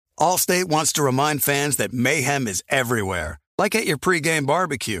Allstate wants to remind fans that mayhem is everywhere, like at your pregame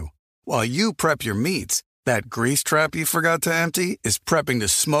barbecue. While you prep your meats, that grease trap you forgot to empty is prepping to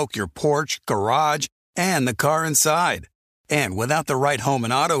smoke your porch, garage, and the car inside. And without the right home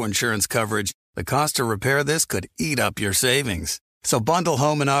and auto insurance coverage, the cost to repair this could eat up your savings. So bundle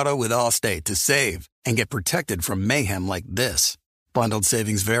home and auto with Allstate to save and get protected from mayhem like this. Bundled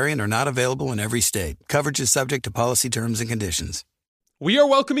savings vary and are not available in every state. Coverage is subject to policy terms and conditions. We are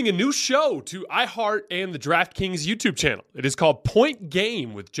welcoming a new show to iHeart and the DraftKings YouTube channel. It is called Point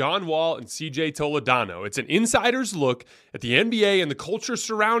Game with John Wall and CJ Toledano. It's an insider's look at the NBA and the culture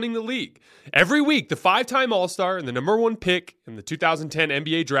surrounding the league. Every week, the five-time All-Star and the number one pick in the 2010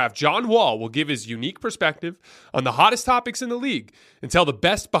 NBA draft, John Wall, will give his unique perspective on the hottest topics in the league and tell the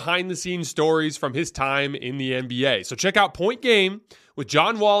best behind-the-scenes stories from his time in the NBA. So check out Point Game with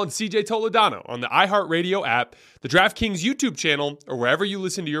John Wall and CJ Toledano on the iHeartRadio app, the DraftKings YouTube channel, or wherever you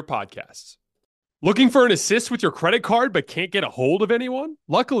listen to your podcasts. Looking for an assist with your credit card but can't get a hold of anyone?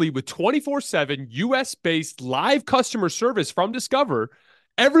 Luckily, with 24/7 US-based live customer service from Discover,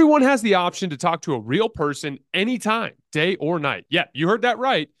 everyone has the option to talk to a real person anytime, day or night. Yeah, you heard that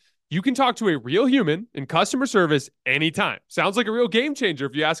right. You can talk to a real human in customer service anytime. Sounds like a real game changer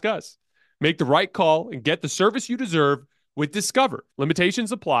if you ask us. Make the right call and get the service you deserve with Discover.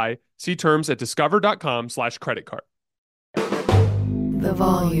 Limitations apply. See terms at discover.com/creditcard. The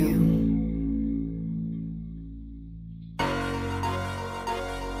volume.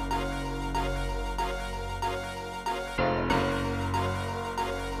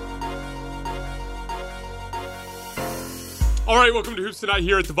 All right, welcome to Hoops Tonight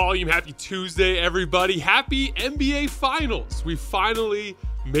here at The Volume. Happy Tuesday, everybody. Happy NBA Finals. We finally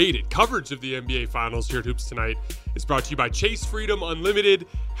made it. Coverage of the NBA Finals here at Hoops Tonight is brought to you by Chase Freedom Unlimited.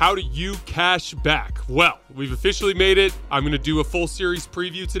 How do you cash back? Well, we've officially made it. I'm going to do a full series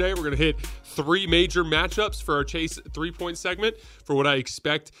preview today. We're going to hit 3 major matchups for our Chase 3-point segment for what I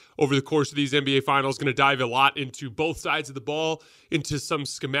expect over the course of these NBA Finals. Going to dive a lot into both sides of the ball, into some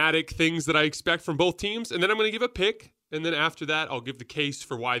schematic things that I expect from both teams, and then I'm going to give a pick. And then after that, I'll give the case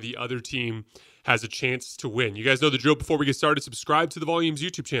for why the other team has a chance to win. You guys know the drill. Before we get started, subscribe to the Volume's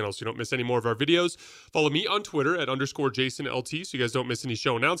YouTube channel so you don't miss any more of our videos. Follow me on Twitter at _JasonLT so you guys don't miss any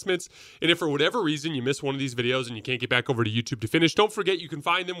show announcements. And if for whatever reason you miss one of these videos and you can't get back over to YouTube to finish, don't forget you can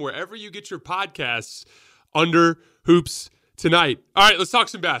find them wherever you get your podcasts under Hoops Tonight. All right, let's talk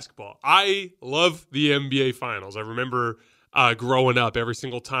some basketball. I love the NBA Finals. I remember growing up every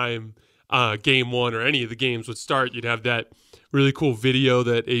single time game one or any of the games would start, you'd have that really cool video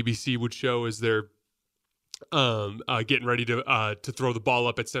that ABC would show as they're getting ready to throw the ball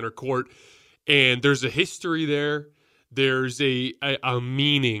up at center court. And there's a history there. There's a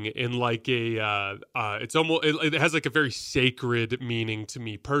meaning in like it's almost, it has like a very sacred meaning to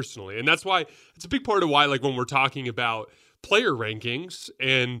me personally. And that's why it's a big part of why, like when we're talking about player rankings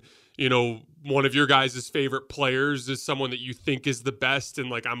and, you know, one of your guys' favorite players is someone that you think is the best, and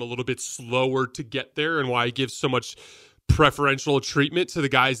like I'm a little bit slower to get there, and why I give so much preferential treatment to the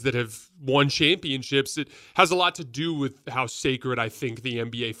guys that have won championships. It has a lot to do with how sacred I think the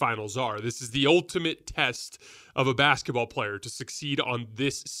NBA Finals are. This is the ultimate test of a basketball player to succeed on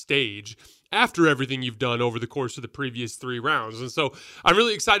this stage after everything you've done over the course of the previous 3 rounds. And so I'm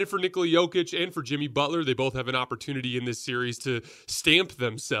really excited for Nikola Jokic and for Jimmy Butler. They both have an opportunity in this series to stamp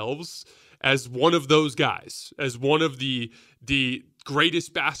themselves as one of those guys, as one of the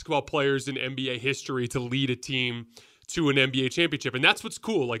greatest basketball players in NBA history to lead a team to an NBA championship. And that's what's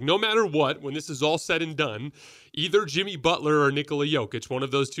cool. Like, no matter what, when this is all said and done, either Jimmy Butler or Nikola Jokic, one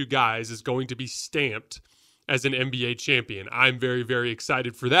of those two guys, is going to be stamped as an NBA champion. I'm very, very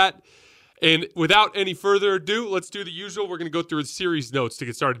excited for that. And without any further ado, let's do the usual. We're going to go through the series notes to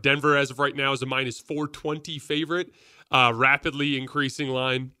get started. Denver, as of right now, is a minus 420 favorite, rapidly increasing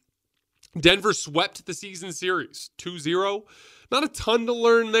line. Denver swept the season series 2-0. Not a ton to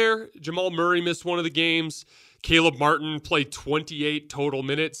learn there. Jamal Murray missed one of the games. Caleb Martin played 28 total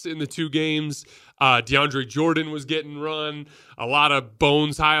minutes in the 2 games. DeAndre Jordan was getting run. A lot of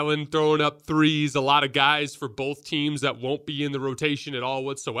Bones Highland throwing up threes. A lot of guys for both teams that won't be in the rotation at all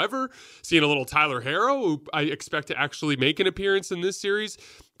whatsoever. Seeing a little Tyler Herro, who I expect to actually make an appearance in this series.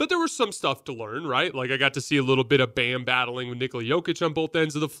 But there was some stuff to learn, right? Like I got to see a little bit of Bam battling with Nikola Jokic on both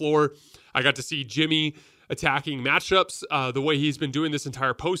ends of the floor. I got to see Jimmy attacking matchups the way he's been doing this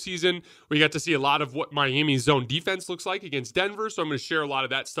entire postseason. We got to see a lot of what Miami's zone defense looks like against Denver, so I'm going to share a lot of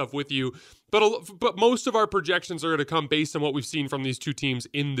that stuff with you. But most of our projections are going to come based on what we've seen from these two teams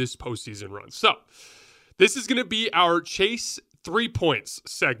in this postseason run. So this is going to be our Chase 3 points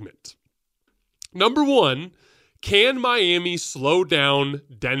segment. Number 1, Can Miami slow down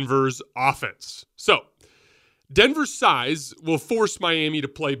Denver's offense? So, Denver's size will force Miami to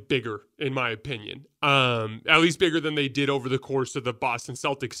play bigger, in my opinion. At least bigger than they did over the course of the Boston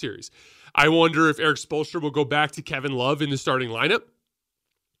Celtics series. I wonder if Erik Spoelstra will go back to Kevin Love in the starting lineup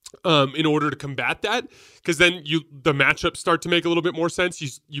in order to combat that, because then the matchups start to make a little bit more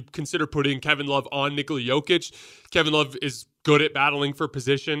sense. You consider putting Kevin Love on Nikola Jokic. Kevin Love is good at battling for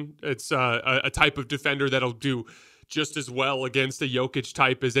position. It's a type of defender that'll do just as well against a Jokic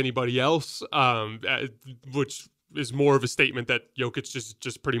type as anybody else, which is more of a statement that Jokic is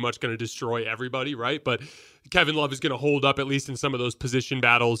just pretty much going to destroy everybody, right? But Kevin Love is going to hold up at least in some of those position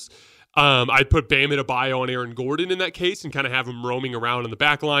battles. I'd put Bam Adebayo and Aaron Gordon in that case and kind of have them roaming around on the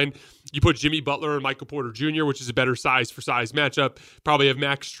back line. You put Jimmy Butler and Michael Porter Jr., which is a better size for size matchup. Probably have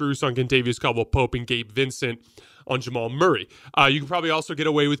Max Strus on Kentavious Caldwell-Pope and Gabe Vincent on Jamal Murray. You can probably also get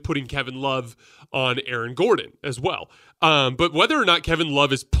away with putting Kevin Love on Aaron Gordon as well. But whether or not Kevin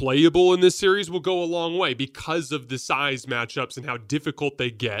Love is playable in this series will go a long way because of the size matchups and how difficult they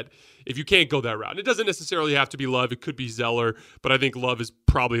get if you can't go that route. And it doesn't necessarily have to be Love. It could be Zeller, but I think Love is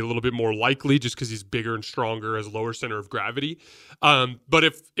probably a little bit more likely just because he's bigger and stronger as a lower center of gravity. But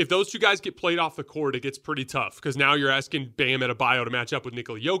if those two guys get played off the court, it gets pretty tough because now you're asking Bam Adebayo to match up with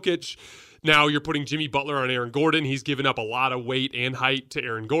Nikola Jokic. Now you're putting Jimmy Butler on Aaron Gordon. He's given up a lot of weight and height to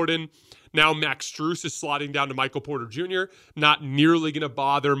Aaron Gordon. Now Max Strus is slotting down to Michael Porter Jr., not nearly going to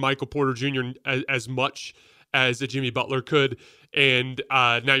bother Michael Porter Jr. as much as a Jimmy Butler could. And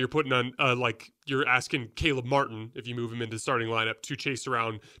now you're putting on, you're asking Caleb Martin, if you move him into the starting lineup, to chase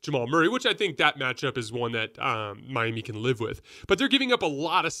around Jamal Murray, which I think that matchup is one that Miami can live with. But they're giving up a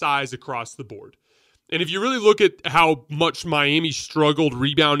lot of size across the board. And if you really look at how much Miami struggled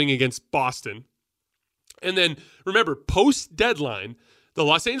rebounding against Boston, and then remember, post-deadline, the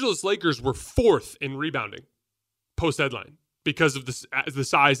Los Angeles Lakers were 4th in rebounding post-deadline because of the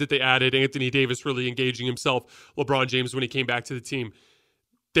size that they added, Anthony Davis really engaging himself, LeBron James when he came back to the team.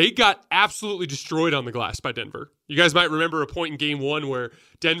 They got absolutely destroyed on the glass by Denver. You guys might remember a point in Game 1 where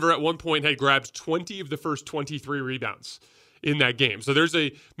Denver at one point had grabbed 20 of the first 23 rebounds in that game. So there's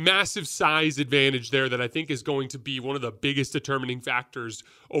a massive size advantage there that I think is going to be one of the biggest determining factors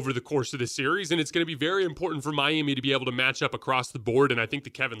over the course of the series. And it's going to be very important for Miami to be able to match up across the board. And I think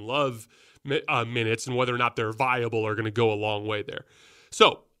the Kevin Love minutes and whether or not they're viable are going to go a long way there.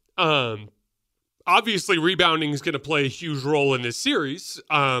 So, obviously rebounding is going to play a huge role in this series.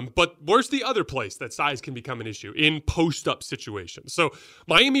 But where's the other place that size can become an issue? In post-up situations. So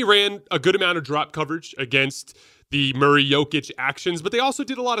Miami ran a good amount of drop coverage against the Murray-Jokic actions, but they also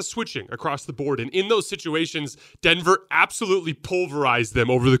did a lot of switching across the board. And in those situations, Denver absolutely pulverized them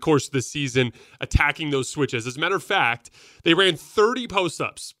over the course of the season, attacking those switches. As a matter of fact, they ran 30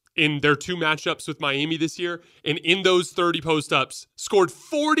 post-ups in their 2 matchups with Miami this year, and in those 30 post-ups, scored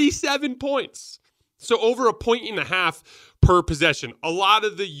 47 points. So over 1.5 points per possession. A lot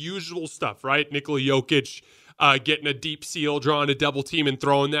of the usual stuff, right? Nikola Jokic getting a deep seal, drawing a double team and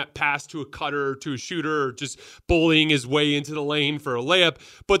throwing that pass to a cutter or to a shooter, or just bullying his way into the lane for a layup.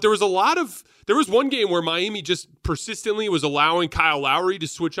 But there was one game where Miami just persistently was allowing Kyle Lowry to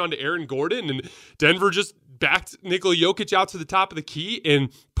switch on to Aaron Gordon, and Denver just backed Nikola Jokic out to the top of the key and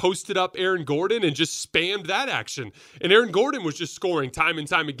posted up Aaron Gordon and just spammed that action. And Aaron Gordon was just scoring time and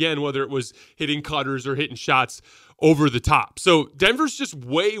time again, whether it was hitting cutters or hitting shots over the top. So Denver's just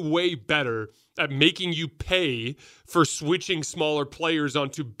way, way better at making you pay for switching smaller players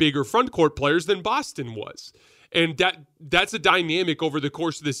onto bigger front court players than Boston was. And that's a dynamic over the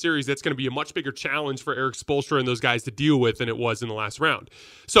course of this series that's going to be a much bigger challenge for Erik Spoelstra and those guys to deal with than it was in the last round.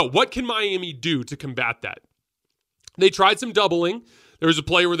 So what can Miami do to combat that? They tried some doubling. There was a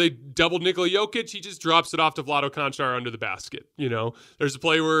play where they doubled Nikola Jokic. He just drops it off to Vlado Konchar under the basket. You know, there's a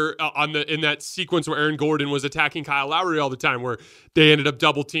play where in that sequence where Aaron Gordon was attacking Kyle Lowry all the time, where they ended up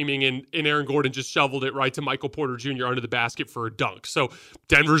double teaming and Aaron Gordon just shoveled it right to Michael Porter Jr. under the basket for a dunk. So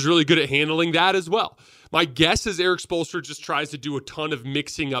Denver's really good at handling that as well. My guess is Erik Spoelstra just tries to do a ton of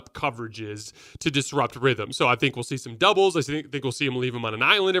mixing up coverages to disrupt rhythm. So I think we'll see some doubles. I think we'll see him leave him on an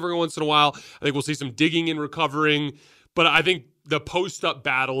island every once in a while. I think we'll see some digging and recovering. But I think the post-up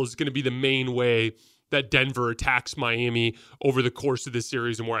battle is going to be the main way that Denver attacks Miami over the course of this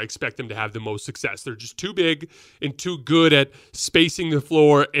series and where I expect them to have the most success. They're just too big and too good at spacing the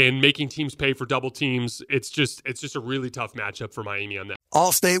floor and making teams pay for double teams. It's just a really tough matchup for Miami on that.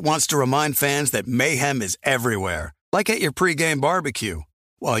 Allstate wants to remind fans that mayhem is everywhere, like at your pregame barbecue.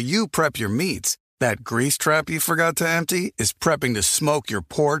 While you prep your meats, that grease trap you forgot to empty is prepping to smoke your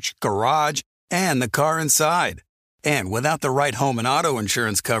porch, garage, and the car inside. And without the right home and auto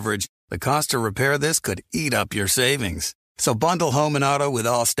insurance coverage, The cost to repair this could eat up your savings. So bundle home and auto with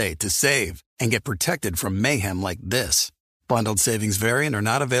Allstate to save and get protected from mayhem like this. Bundled savings variant are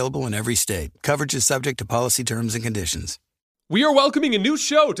not available in every state. Coverage is subject to policy terms and conditions. We are welcoming a new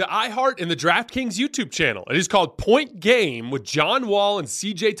show to iHeart and the DraftKings YouTube channel. It is called Point Game with John Wall and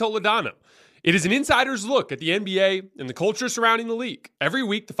CJ Toledano. It is an insider's look at the NBA and the culture surrounding the league. Every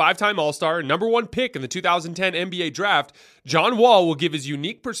week, the five-time All-Star and number one pick in the 2010 NBA Draft, John Wall will give his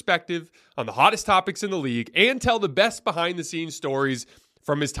unique perspective on the hottest topics in the league and tell the best behind-the-scenes stories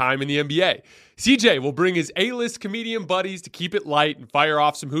from his time in the NBA. CJ will bring his A-list comedian buddies to keep it light and fire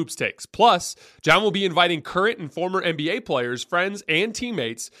off some hoops takes. Plus, John will be inviting current and former NBA players, friends, and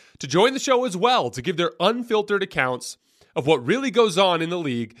teammates to join the show as well to give their unfiltered accounts of what really goes on in the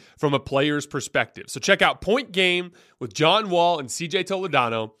league from a player's perspective. So check out Point Game with John Wall and CJ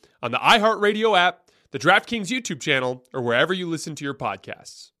Toledano on the iHeartRadio app, the DraftKings YouTube channel, or wherever you listen to your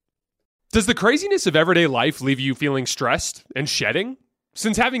podcasts. Does the craziness of everyday life leave you feeling stressed and shedding?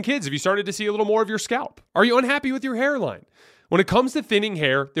 Since having kids, have you started to see a little more of your scalp? Are you unhappy with your hairline? When it comes to thinning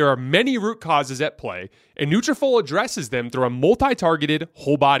hair, there are many root causes at play, and Nutrafol addresses them through a multi-targeted,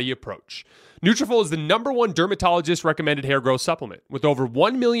 whole-body approach. Nutrafol is the number one dermatologist-recommended hair growth supplement, with over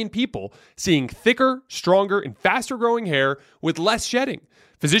 1 million people seeing thicker, stronger, and faster-growing hair with less shedding.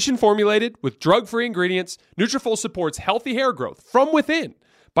 Physician-formulated with drug-free ingredients, Nutrafol supports healthy hair growth from within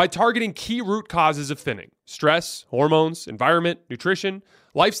by targeting key root causes of thinning: stress, hormones, environment, nutrition,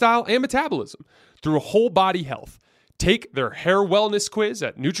 lifestyle, and metabolism through whole-body health. Take their hair wellness quiz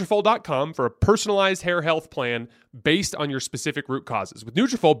at Nutrafol.com for a personalized hair health plan based on your specific root causes. With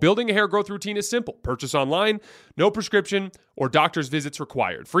Nutrafol, building a hair growth routine is simple. Purchase online, no prescription or doctor's visits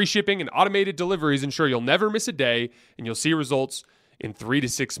required. Free shipping and automated deliveries ensure you'll never miss a day, and you'll see results in 3 to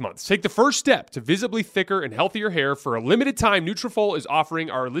 6 months. Take the first step to visibly thicker and healthier hair. For a limited time, Nutrafol is offering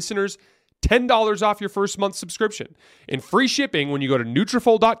our listeners $10 off your first month subscription and free shipping when you go to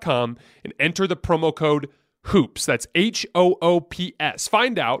Nutrafol.com and enter the promo code HOOPS. That's HOOPS.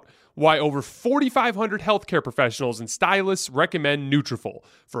 Find out why over 4,500 healthcare professionals and stylists recommend Nutrafol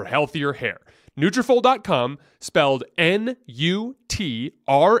for healthier hair. Nutrafol.com, spelled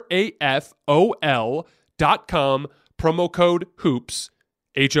Nutrafol.com, promo code HOOPS,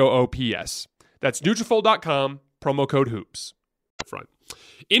 HOOPS. That's Nutrafol.com, promo code HOOPS. Front.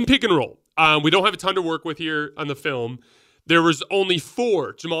 In pick and roll, we don't have a ton to work with here on the film. There was only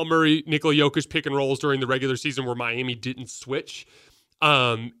 4 Jamal Murray, Nikola Jokic pick and rolls during the regular season where Miami didn't switch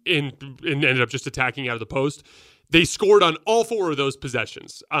and ended up just attacking out of the post. They scored on all 4 of those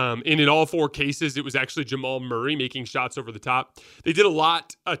possessions. And in all 4 cases, it was actually Jamal Murray making shots over the top. They did a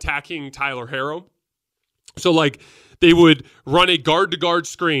lot attacking Tyler Herro. So, they would run a guard-to-guard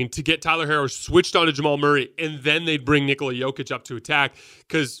screen to get Tyler Herro switched onto Jamal Murray, and then they'd bring Nikola Jokic up to attack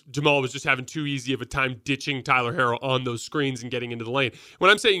because Jamal was just having too easy of a time ditching Tyler Herro on those screens and getting into the lane. When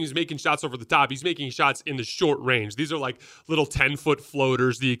I'm saying he's making shots over the top, he's making shots in the short range. These are like little 10-foot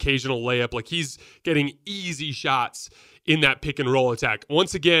floaters, the occasional layup. He's getting easy shots in that pick and roll attack.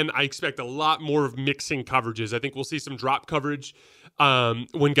 Once again, I expect a lot more of mixing coverages. I think we'll see some drop coverage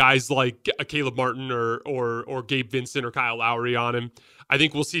when guys like Caleb Martin or Gabe Vincent or Kyle Lowry on him. I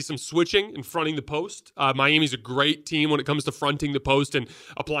think we'll see some switching and fronting the post. Miami's a great team when it comes to fronting the post and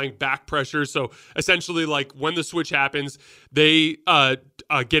applying back pressure. So essentially, when the switch happens, they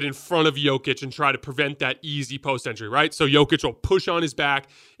get in front of Jokic and try to prevent that easy post entry, right? So Jokic will push on his back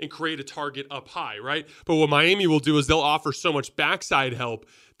and create a target up high, right? But what Miami will do is they'll offer so much backside help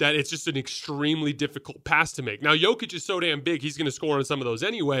that it's just an extremely difficult pass to make. Now, Jokic is so damn big, he's going to score on some of those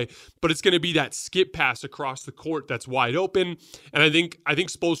anyway, but it's going to be that skip pass across the court that's wide open. And I think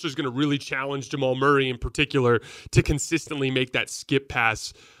Spoelstra is going to really challenge Jamal Murray in particular to consistently make that skip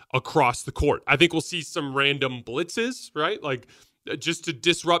pass across the court. I think we'll see some random blitzes, right? Just to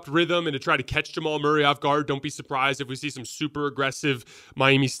disrupt rhythm and to try to catch Jamal Murray off guard. Don't be surprised if we see some super aggressive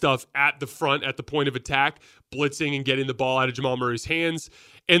Miami stuff at the front, at the point of attack, blitzing and getting the ball out of Jamal Murray's hands.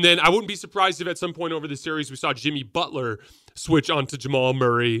 And then I wouldn't be surprised if at some point over the series we saw Jimmy Butler switch onto Jamal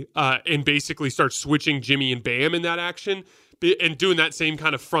Murray and basically start switching Jimmy and Bam in that action and doing that same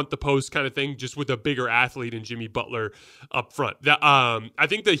kind of front the post kind of thing, just with a bigger athlete in Jimmy Butler up front. I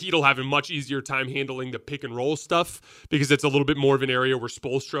think the Heat will have a much easier time handling the pick and roll stuff because it's a little bit more of an area where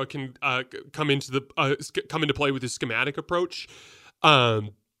Spoelstra can come into play with his schematic approach. But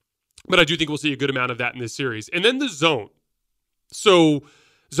I do think we'll see a good amount of that in this series. And then the zone. So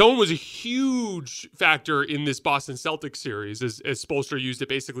zone was a huge factor in this Boston Celtics series as Spoelstra used it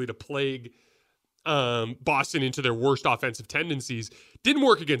basically to plague Boston into their worst offensive tendencies. Didn't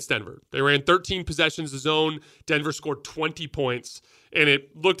work against Denver. They ran 13 possessions of zone. Denver scored 20 points, and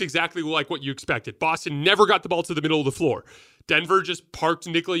it looked exactly like what you expected. Boston never got the ball to the middle of the floor. Denver just parked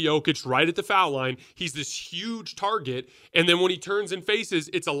Nikola Jokic right at the foul line. He's this huge target, and then when he turns and faces,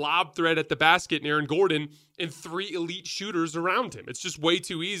 it's a lob threat at the basket, and Aaron Gordon and 3 elite shooters around him. It's just way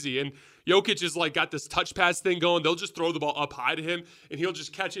too easy, and Jokic is like got this touch pass thing going. They'll just throw the ball up high to him, and he'll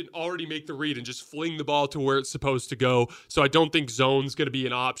just catch it and already make the read and just fling the ball to where it's supposed to go. So I don't think zone's going to be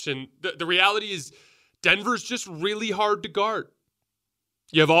an option. The reality is Denver's just really hard to guard.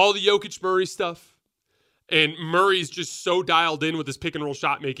 You have all the Jokic Murray stuff. And Murray's just so dialed in with his pick and roll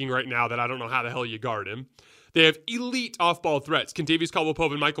shot making right now that I don't know how the hell you guard him. They have elite off-ball threats. Kentavious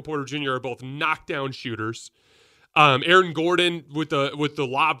Caldwell-Pope and Michael Porter Jr. are both knockdown shooters. Aaron Gordon with the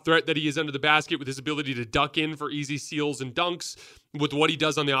lob threat that he is under the basket, with his ability to duck in for easy steals and dunks, with what he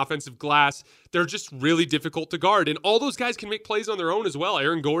does on the offensive glass, they're just really difficult to guard. And all those guys can make plays on their own as well.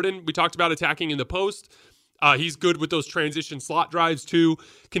 Aaron Gordon, we talked about attacking in the post. He's good with those transition slot drives too.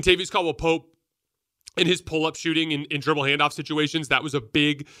 Kentavious Caldwell-Pope, in his pull-up shooting in dribble handoff situations, that was a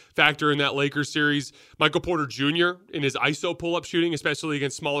big factor in that Lakers series. Michael Porter Jr. in his ISO pull-up shooting, especially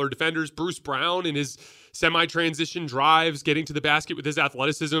against smaller defenders. Bruce Brown in his semi-transition drives, getting to the basket with his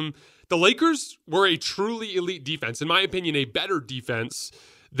athleticism. The Lakers were a truly elite defense. In my opinion, a better defense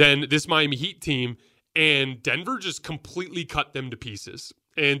than this Miami Heat team. And Denver just completely cut them to pieces.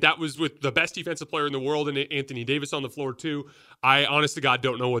 And that was with the best defensive player in the world and Anthony Davis on the floor too. I honest to God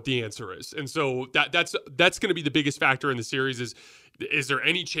don't know what the answer is. And so that's going to be the biggest factor in the series is there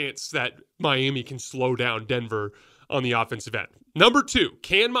any chance that Miami can slow down Denver on the offensive end? Number 2,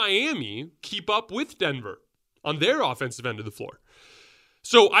 can Miami keep up with Denver on their offensive end of the floor?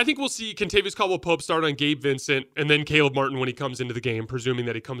 So I think we'll see Kentavious Caldwell-Pope start on Gabe Vincent and then Caleb Martin when he comes into the game, presuming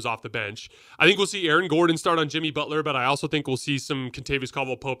that he comes off the bench. I think we'll see Aaron Gordon start on Jimmy Butler, but I also think we'll see some Kentavious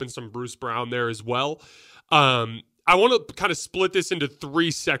Caldwell-Pope and some Bruce Brown there as well. I want to kind of split this into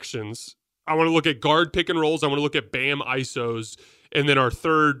 3 sections. I want to look at guard pick and rolls. I want to look at BAM ISOs. And then our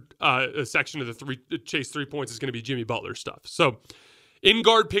third section of the chase 3 points is going to be Jimmy Butler stuff. So in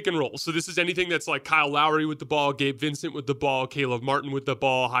guard pick and roll. So this is anything that's like Kyle Lowry with the ball, Gabe Vincent with the ball, Caleb Martin with the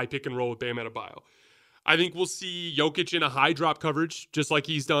ball, high pick and roll with Bam Adebayo. I think we'll see Jokic in a high drop coverage, just like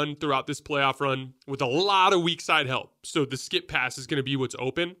he's done throughout this playoff run, with a lot of weak side help. So the skip pass is going to be what's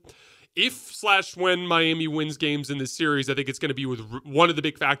open. If/when Miami wins games in this series, I think it's going to be with one of the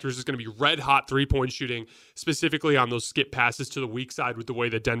big factors is going to be red hot 3-point shooting, specifically on those skip passes to the weak side with the way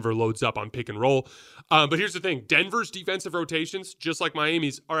that Denver loads up on pick and roll. But here's the thing. Denver's defensive rotations, just like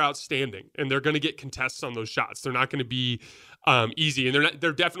Miami's, are outstanding, and they're going to get contests on those shots. They're not going to be easy, and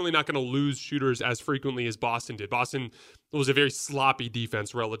they're definitely not going to lose shooters as frequently as Boston did. Boston was a very sloppy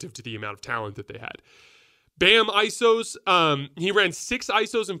defense relative to the amount of talent that they had. Bam ISOs, he ran 6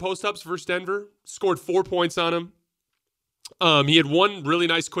 ISOs in post-ups versus Denver, scored 4 points on him. He had one really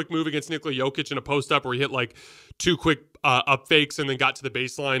nice quick move against Nikola Jokic in a post-up where he hit like 2 quick up fakes and then got to the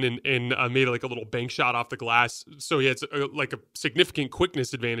baseline and made like a little bank shot off the glass. So he had like a significant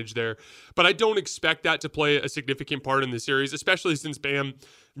quickness advantage there. But I don't expect that to play a significant part in the series, especially since Bam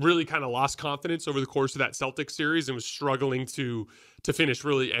really kind of lost confidence over the course of that Celtics series and was struggling to finish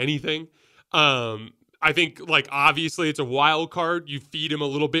really anything. I think, like, obviously it's a wild card. You feed him a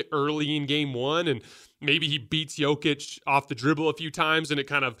little bit early in game 1, and maybe he beats Jokic off the dribble a few times, and it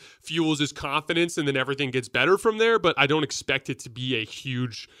kind of fuels his confidence, and then everything gets better from there. But I don't expect it to be a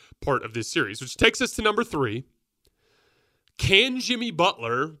huge part of this series, which takes us to number 3. Can Jimmy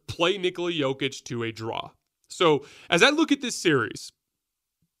Butler play Nikola Jokic to a draw? So as I look at this series,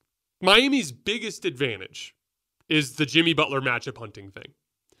 Miami's biggest advantage is the Jimmy Butler matchup hunting thing.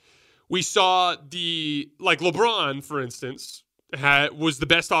 We saw LeBron, for instance, was the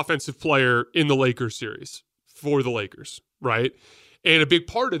best offensive player in the Lakers series for the Lakers, right? And a big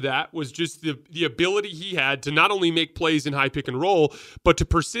part of that was just the ability he had to not only make plays in high pick and roll, but to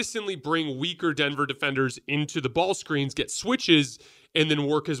persistently bring weaker Denver defenders into the ball screens, get switches, and then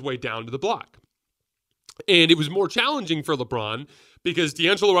work his way down to the block. And it was more challenging for LeBron because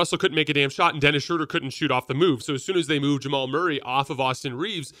D'Angelo Russell couldn't make a damn shot and Dennis Schroeder couldn't shoot off the move. So as soon as they moved Jamal Murray off of Austin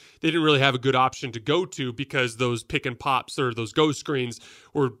Reeves, they didn't really have a good option to go to because those pick and pops or those go screens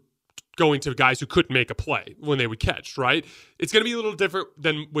were going to guys who couldn't make a play when they would catch, right? It's going to be a little different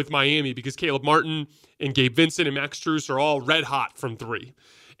than with Miami because Caleb Martin and Gabe Vincent and Max Strus are all red hot from 3.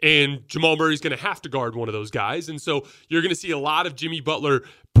 And Jamal Murray's going to have to guard one of those guys. And so you're going to see a lot of Jimmy Butler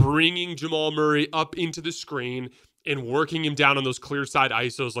bringing Jamal Murray up into the screen and working him down on those clear side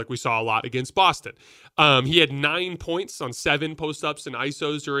ISOs like we saw a lot against Boston. He had 9 points on 7 post-ups and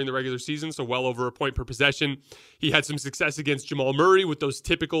ISOs during the regular season, so well over a point per possession. He had some success against Jamal Murray with those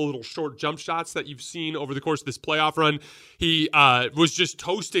typical little short jump shots that you've seen over the course of this playoff run. He was just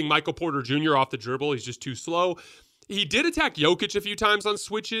toasting Michael Porter Jr. off the dribble. He's just too slow. He did attack Jokic a few times on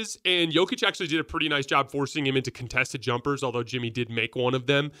switches, and Jokic actually did a pretty nice job forcing him into contested jumpers, although Jimmy did make one of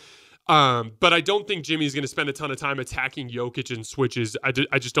them. But I don't think Jimmy's going to spend a ton of time attacking Jokic in switches. I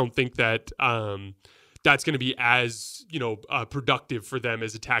just don't think that that's going to be as productive for them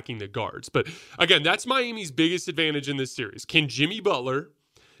as attacking the guards. But again, that's Miami's biggest advantage in this series. Can Jimmy Butler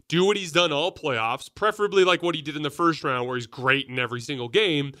do what he's done all playoffs, preferably like what he did in the first round where he's great in every single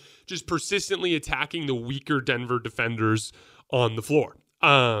game, just persistently attacking the weaker Denver defenders on the floor?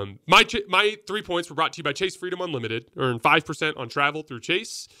 My 3 points were brought to you by Chase Freedom Unlimited. Earn 5% on travel through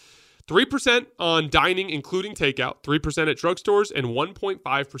Chase, 3% on dining, including takeout, 3% at drugstores, and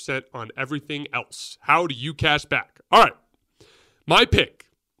 1.5% on everything else. How do you cash back? All right, my pick.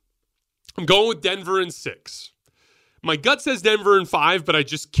 I'm going with Denver in 6. My gut says Denver in 5, but I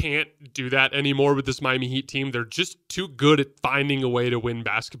just can't do that anymore with this Miami Heat team. They're just too good at finding a way to win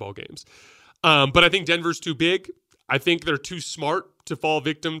basketball games. But I think Denver's too big. I think they're too smart to fall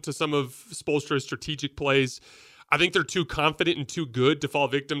victim to some of Spoelstra's strategic plays. I think they're too confident and too good to fall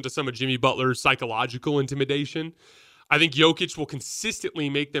victim to some of Jimmy Butler's psychological intimidation. I think Jokic will consistently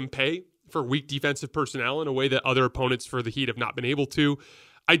make them pay for weak defensive personnel in a way that other opponents for the Heat have not been able to.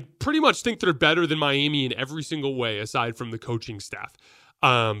 I pretty much think they're better than Miami in every single way aside from the coaching staff.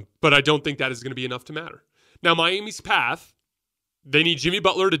 But I don't think that is going to be enough to matter. Now, Miami's path, they need Jimmy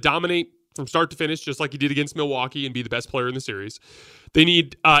Butler to dominate from start to finish, just like he did against Milwaukee and be the best player in the series. They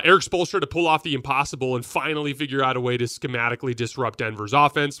need Eric Spoelstra to pull off the impossible and finally figure out a way to schematically disrupt Denver's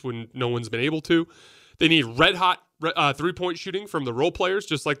offense when no one's been able to. They need red-hot three-point shooting from the role players,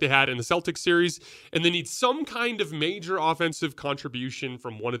 just like they had in the Celtics series. And they need some kind of major offensive contribution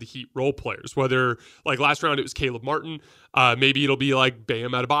from one of the Heat role players, whether, like last round, it was Caleb Martin. Maybe it'll be like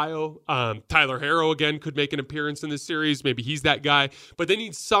Bam Adebayo. Tyler Herro, again, could make an appearance in this series. Maybe he's that guy. But they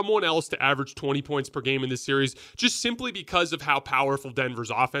need someone else to average 20 points per game in this series, just simply because of how powerful Denver's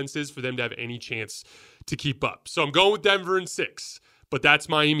offense is for them to have any chance to keep up. So I'm going with Denver in 6, but that's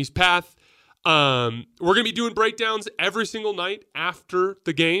Miami's path. We're going to be doing breakdowns every single night after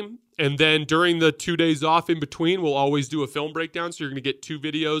the game. And then during the 2 days off in between, we'll always do a film breakdown. So you're going to get 2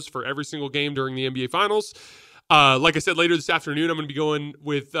 videos for every single game during the NBA Finals. Like I said, later this afternoon, I'm going to be going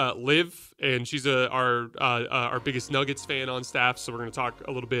with Liv, and she's our biggest Nuggets fan on staff. So we're going to talk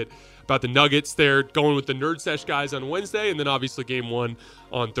a little bit about the Nuggets. They're going with the Nerd Sesh guys on Wednesday, and then obviously Game 1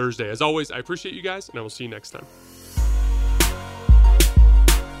 on Thursday. As always, I appreciate you guys, and I will see you next time.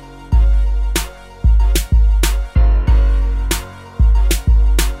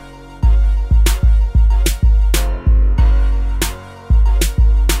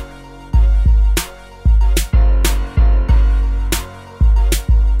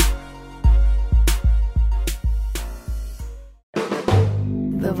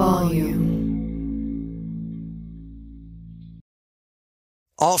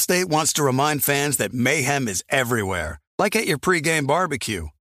 Allstate wants to remind fans that mayhem is everywhere, like at your pregame barbecue.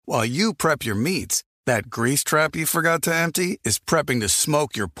 While you prep your meats, that grease trap you forgot to empty is prepping to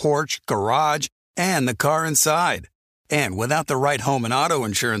smoke your porch, garage, and the car inside. And without the right home and auto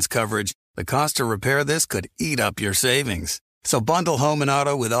insurance coverage, the cost to repair this could eat up your savings. So bundle home and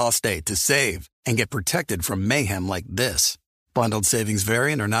auto with Allstate to save and get protected from mayhem like this. Bundled savings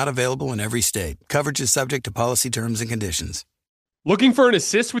vary and are not available in every state. Coverage is subject to policy terms and conditions. Looking for an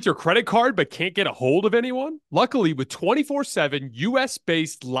assist with your credit card but can't get a hold of anyone? Luckily, with 24/7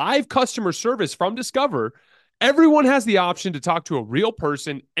 U.S.-based live customer service from Discover, everyone has the option to talk to a real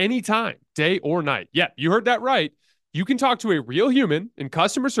person anytime, day or night. Yeah, you heard that right. You can talk to a real human in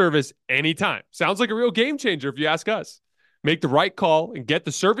customer service anytime. Sounds like a real game changer if you ask us. Make the right call and get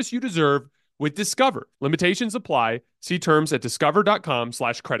the service you deserve with Discover. Limitations apply. See terms at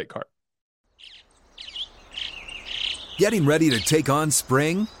discover.com/creditcard. Getting ready to take on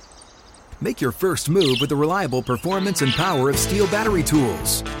spring? Make your first move with the reliable performance and power of Steel battery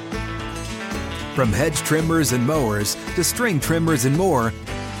tools. From hedge trimmers and mowers to string trimmers and more,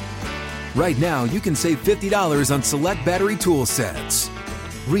 right now you can save $50 on select battery tool sets.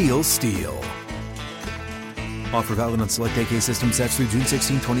 Real Steel. Offer valid on select AK system sets through June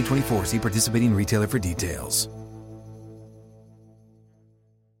 16, 2024. See participating retailer for details.